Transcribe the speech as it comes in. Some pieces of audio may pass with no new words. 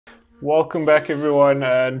Welcome back everyone,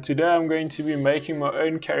 and today I'm going to be making my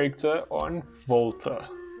own character on Volta.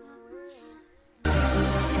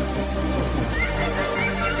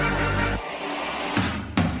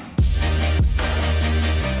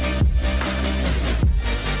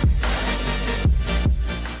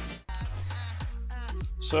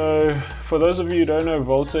 So, for those of you who don't know,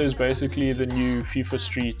 Volta is basically the new FIFA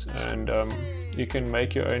Street, and you can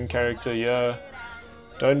make your own character here.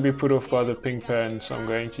 Don't be put off by the pink pants, I'm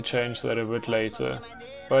going to change that a bit later.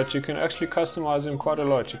 But you can actually customize him quite a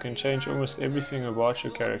lot. You can change almost everything about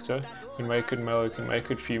your character. You can make it male, you can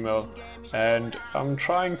make it female. And I'm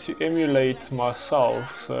trying to emulate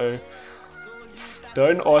myself, so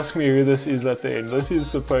don't ask me who this is at the end. This is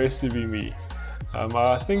supposed to be me.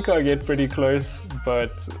 I think I get pretty close,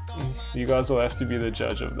 but you guys will have to be the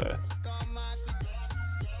judge of that.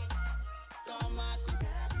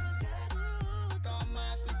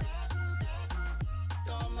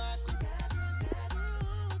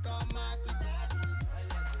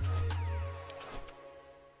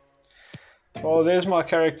 Well, there's my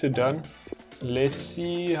character done. Let's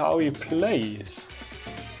see how he plays.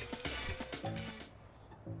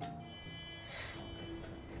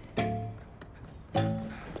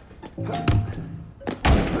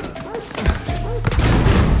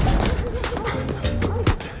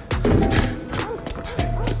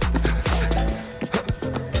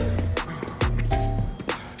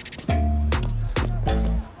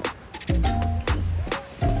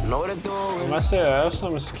 I must say I have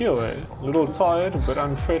some skill there. A little tired, a bit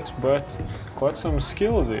unfit, but got some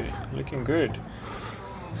skill there. Looking good.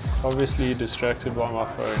 Obviously distracted by my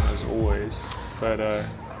phone as always, but I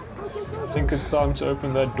think it's time to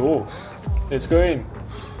open that door. Let's go in.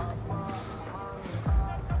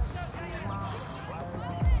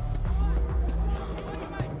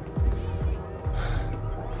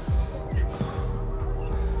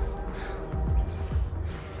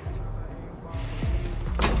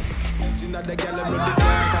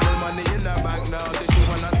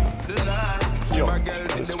 Yo,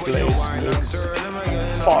 this place looks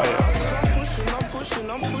fire.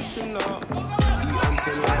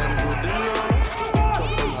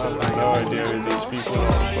 I have no idea who these people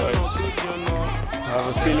are, but I have a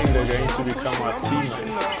feeling they're going to become our teammates.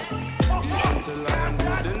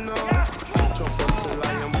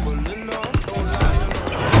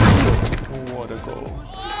 What a goal.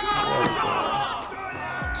 What a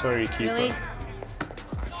goal. Sorry, keeper. Really?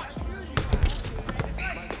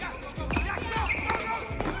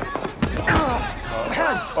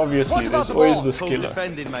 Obviously, there's always the skiller.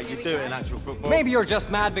 Defending, mate. You do it in actual football. Maybe you're just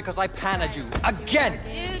mad because I panned you again.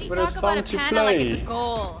 Dude, you but talk about a panna like it's a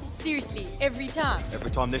goal. Seriously, every time. Every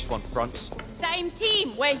time this one fronts. Same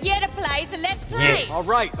team. We're here to play, so let's play. Yes. All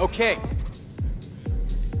right, okay.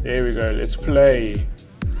 There we go. Let's play.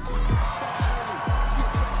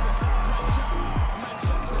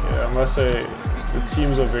 Yeah, I must say the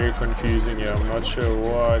teams are very confusing here. I'm not sure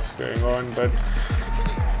what's going on, but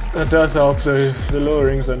that does help. The little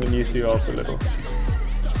rings underneath you help a little.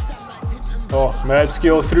 Oh, mad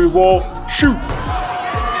skill through ball. Shoot!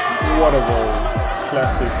 What a goal.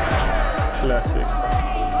 Classic. Classic.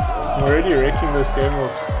 I'm already wrecking this game or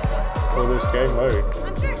this game mode.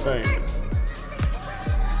 It's insane.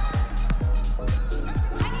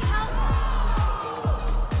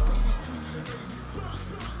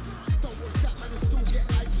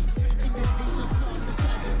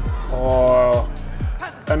 Oh.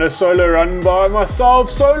 And a solo run by myself.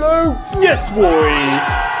 Solo! Yes, boy!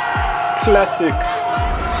 Classic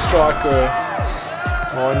striker.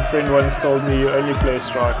 My one friend once told me you only play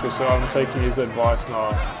striker, so I'm taking his advice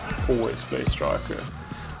now. Always play striker.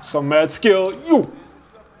 Some mad skill. Yo!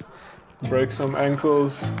 Break some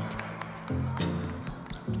ankles.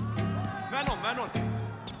 Man on.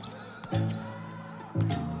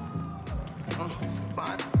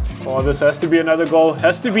 Oh, this has to be another goal.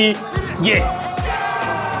 Has to be. Yes!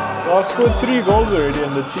 So I've scored 3 goals already,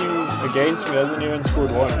 and the team against me hasn't even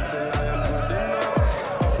scored 1.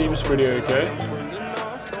 Seems pretty okay.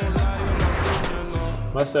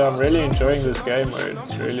 Must say I'm really enjoying this game mode.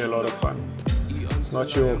 It's really a lot of fun. It's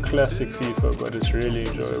not your classic FIFA, but it's really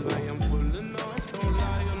enjoyable.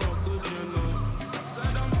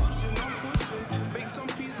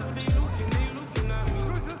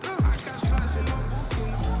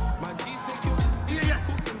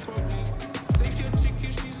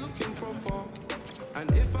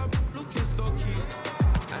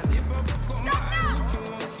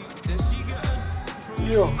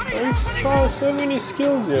 Yo, I try so many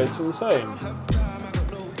skills here, it's insane.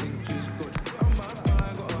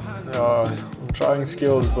 I'm trying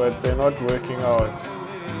skills, but they're not working out.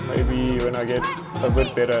 Maybe when I get a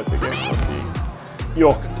bit better at the game. We'll see.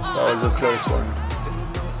 York, that was a close one.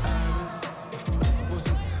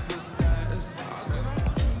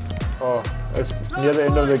 Oh, it's near the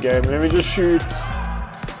end of the game. Let me just shoot.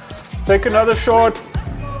 Take another shot.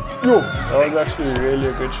 Yo, that was actually really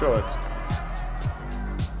a good shot.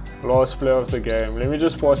 Last play of the game. Let me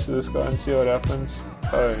just pass to this guy and see what happens.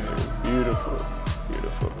 Oh, beautiful,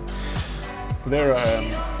 beautiful. There I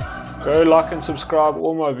am. Go like and subscribe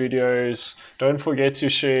all my videos. Don't forget to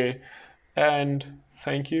share. And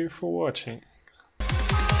thank you for watching.